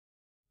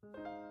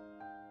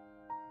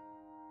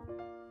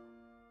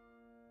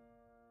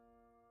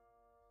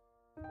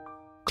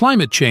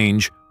Climate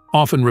change,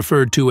 often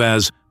referred to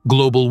as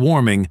global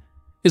warming,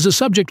 is a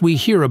subject we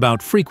hear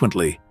about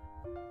frequently.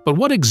 But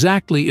what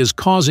exactly is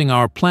causing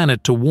our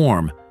planet to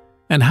warm,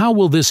 and how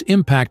will this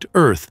impact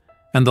Earth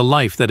and the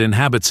life that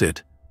inhabits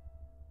it?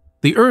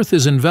 The Earth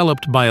is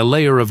enveloped by a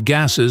layer of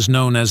gases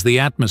known as the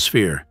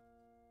atmosphere.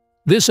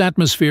 This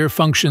atmosphere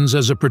functions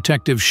as a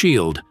protective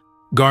shield,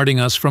 guarding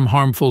us from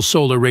harmful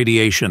solar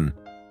radiation.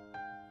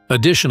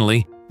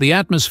 Additionally, the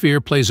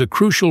atmosphere plays a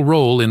crucial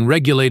role in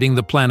regulating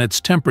the planet's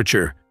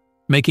temperature,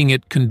 making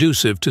it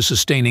conducive to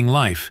sustaining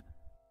life.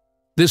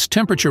 This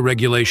temperature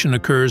regulation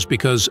occurs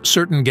because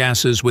certain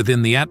gases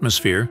within the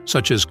atmosphere,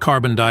 such as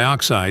carbon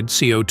dioxide,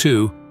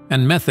 CO2,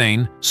 and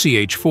methane,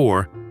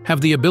 CH4,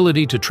 have the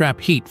ability to trap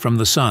heat from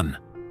the sun.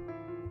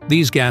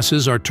 These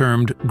gases are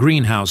termed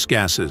greenhouse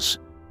gases.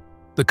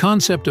 The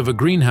concept of a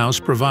greenhouse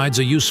provides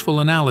a useful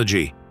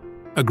analogy.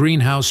 A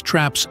greenhouse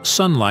traps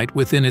sunlight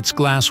within its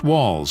glass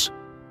walls,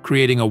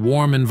 creating a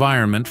warm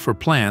environment for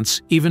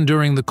plants even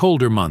during the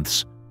colder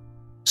months.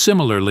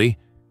 Similarly,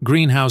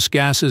 greenhouse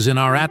gases in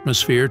our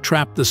atmosphere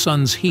trap the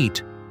sun's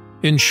heat,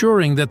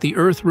 ensuring that the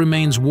Earth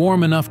remains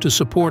warm enough to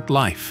support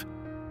life.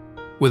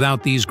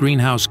 Without these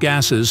greenhouse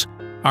gases,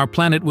 our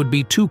planet would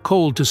be too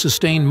cold to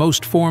sustain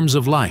most forms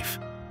of life.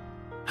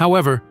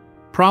 However,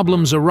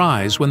 problems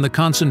arise when the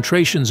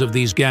concentrations of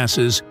these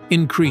gases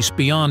increase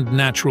beyond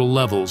natural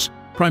levels,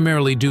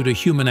 primarily due to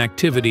human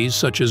activities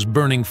such as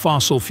burning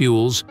fossil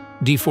fuels,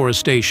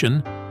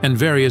 deforestation, and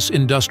various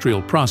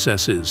industrial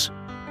processes.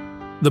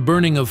 The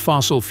burning of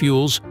fossil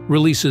fuels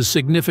releases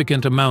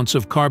significant amounts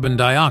of carbon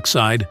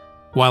dioxide,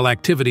 while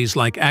activities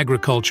like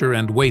agriculture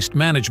and waste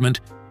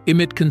management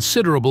emit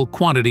considerable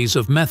quantities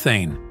of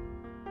methane.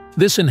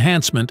 This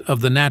enhancement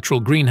of the natural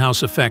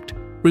greenhouse effect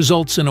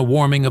results in a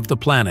warming of the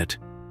planet.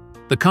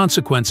 The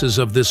consequences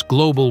of this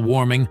global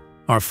warming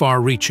are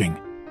far-reaching.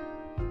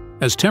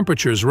 As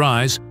temperatures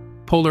rise,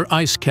 polar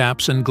ice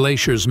caps and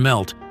glaciers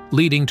melt,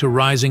 leading to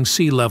rising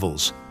sea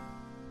levels.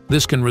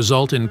 This can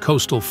result in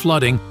coastal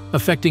flooding,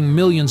 affecting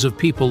millions of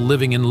people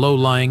living in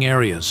low-lying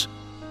areas.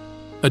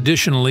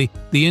 Additionally,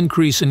 the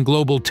increase in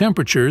global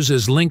temperatures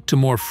is linked to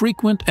more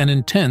frequent and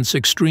intense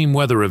extreme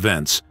weather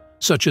events,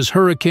 such as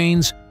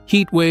hurricanes,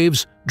 heat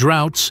waves,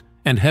 droughts,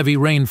 and heavy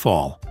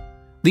rainfall.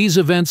 These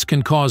events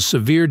can cause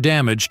severe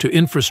damage to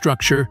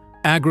infrastructure,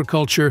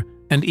 agriculture,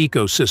 and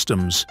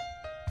ecosystems.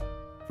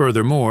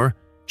 Furthermore,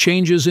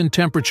 changes in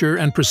temperature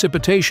and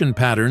precipitation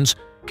patterns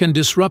can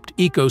disrupt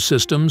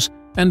ecosystems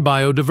and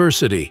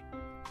biodiversity.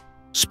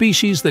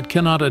 Species that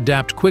cannot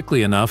adapt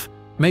quickly enough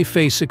may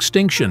face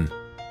extinction.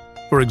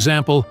 For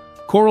example,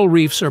 coral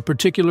reefs are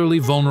particularly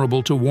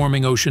vulnerable to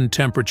warming ocean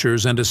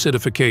temperatures and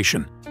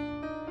acidification.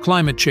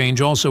 Climate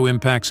change also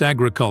impacts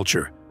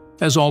agriculture,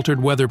 as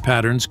altered weather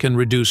patterns can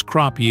reduce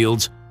crop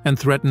yields and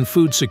threaten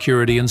food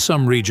security in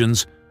some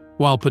regions,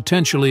 while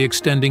potentially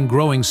extending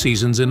growing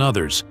seasons in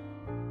others.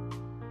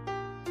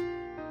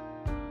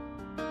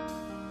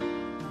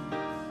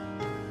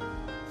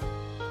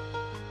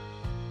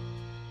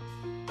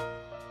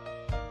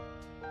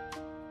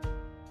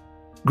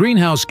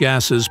 Greenhouse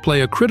gases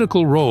play a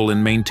critical role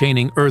in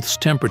maintaining Earth's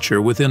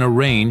temperature within a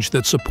range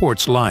that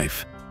supports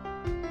life.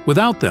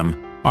 Without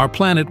them, our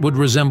planet would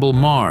resemble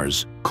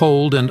Mars,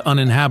 cold and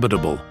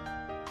uninhabitable.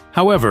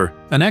 However,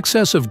 an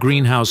excess of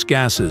greenhouse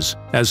gases,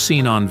 as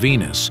seen on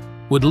Venus,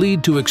 would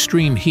lead to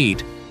extreme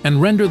heat and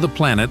render the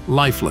planet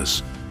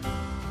lifeless.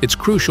 It's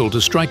crucial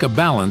to strike a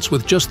balance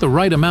with just the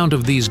right amount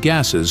of these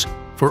gases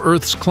for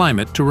Earth's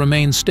climate to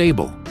remain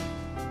stable.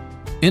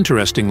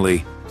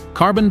 Interestingly,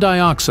 carbon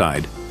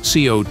dioxide,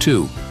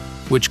 CO2,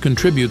 which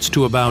contributes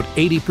to about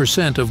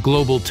 80% of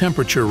global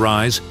temperature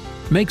rise,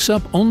 makes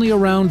up only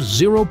around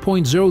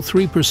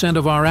 0.03%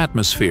 of our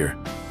atmosphere.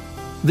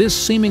 This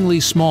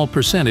seemingly small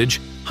percentage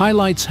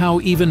highlights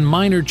how even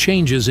minor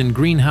changes in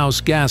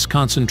greenhouse gas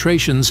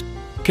concentrations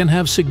can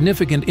have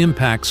significant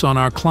impacts on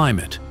our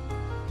climate.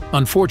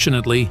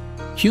 Unfortunately,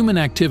 human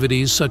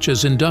activities such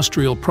as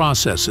industrial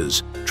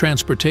processes,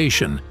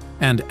 transportation,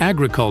 and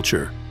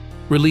agriculture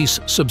release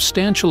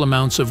substantial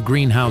amounts of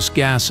greenhouse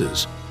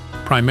gases,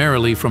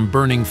 primarily from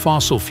burning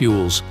fossil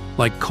fuels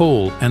like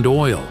coal and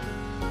oil.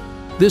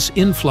 This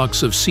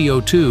influx of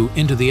CO2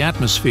 into the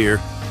atmosphere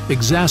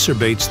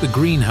exacerbates the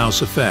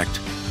greenhouse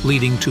effect,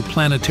 leading to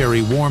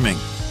planetary warming.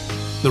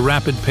 The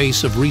rapid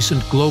pace of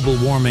recent global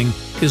warming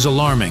is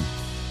alarming.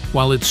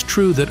 While it's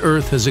true that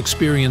Earth has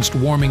experienced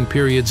warming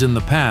periods in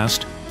the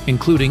past,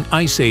 including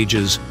ice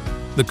ages,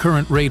 the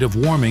current rate of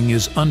warming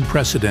is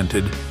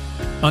unprecedented.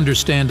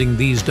 Understanding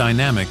these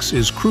dynamics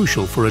is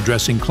crucial for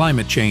addressing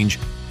climate change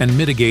and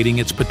mitigating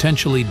its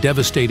potentially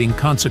devastating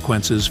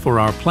consequences for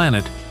our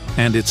planet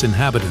and its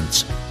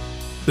inhabitants.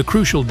 The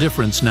crucial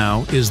difference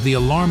now is the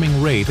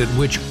alarming rate at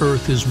which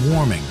Earth is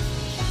warming.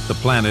 The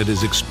planet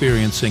is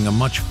experiencing a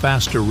much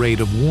faster rate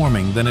of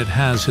warming than it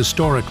has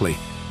historically.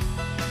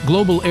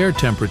 Global air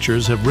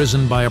temperatures have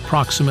risen by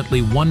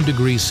approximately 1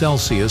 degree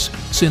Celsius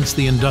since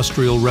the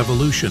Industrial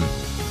Revolution,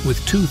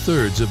 with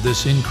 2/3 of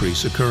this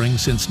increase occurring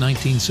since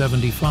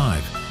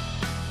 1975.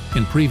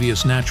 In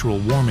previous natural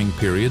warming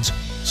periods,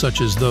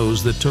 such as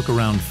those that took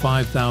around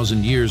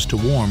 5,000 years to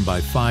warm by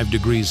 5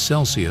 degrees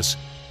Celsius,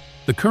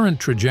 the current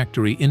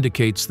trajectory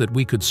indicates that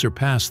we could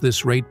surpass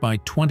this rate by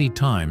 20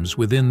 times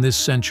within this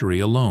century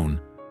alone.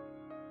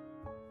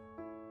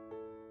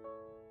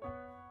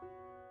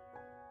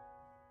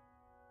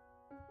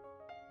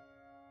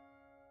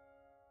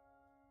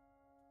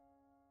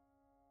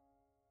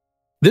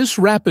 This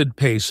rapid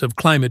pace of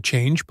climate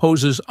change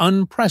poses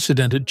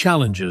unprecedented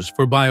challenges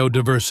for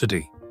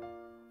biodiversity.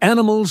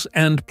 Animals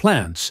and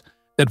plants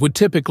that would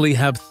typically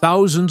have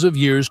thousands of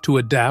years to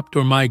adapt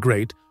or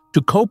migrate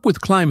to cope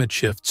with climate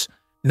shifts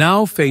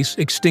now face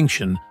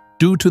extinction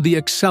due to the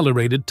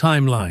accelerated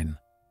timeline.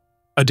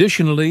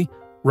 Additionally,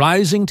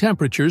 rising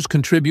temperatures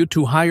contribute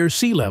to higher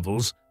sea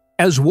levels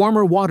as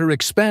warmer water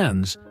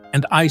expands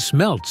and ice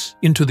melts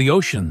into the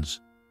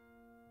oceans.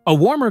 A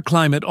warmer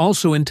climate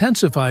also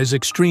intensifies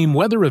extreme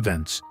weather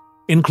events,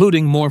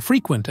 including more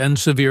frequent and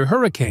severe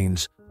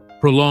hurricanes,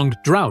 prolonged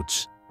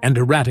droughts, and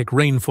erratic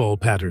rainfall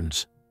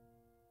patterns.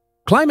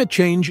 Climate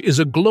change is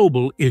a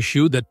global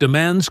issue that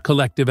demands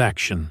collective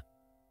action.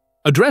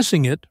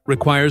 Addressing it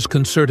requires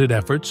concerted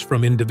efforts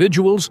from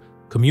individuals,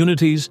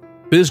 communities,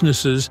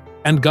 businesses,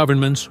 and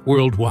governments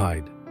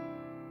worldwide.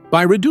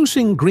 By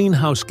reducing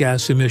greenhouse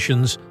gas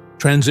emissions,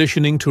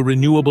 transitioning to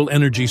renewable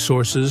energy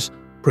sources,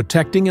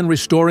 protecting and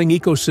restoring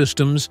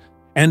ecosystems,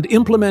 and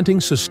implementing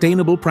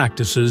sustainable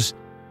practices,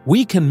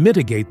 we can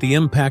mitigate the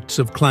impacts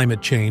of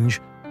climate change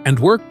and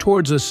work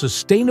towards a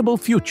sustainable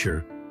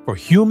future for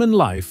human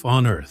life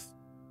on Earth.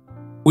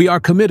 We are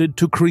committed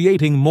to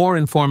creating more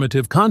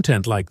informative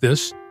content like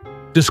this,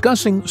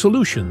 discussing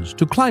solutions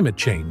to climate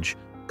change.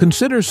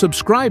 Consider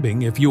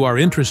subscribing if you are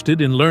interested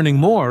in learning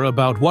more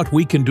about what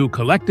we can do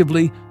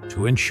collectively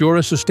to ensure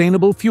a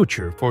sustainable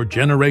future for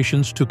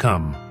generations to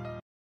come.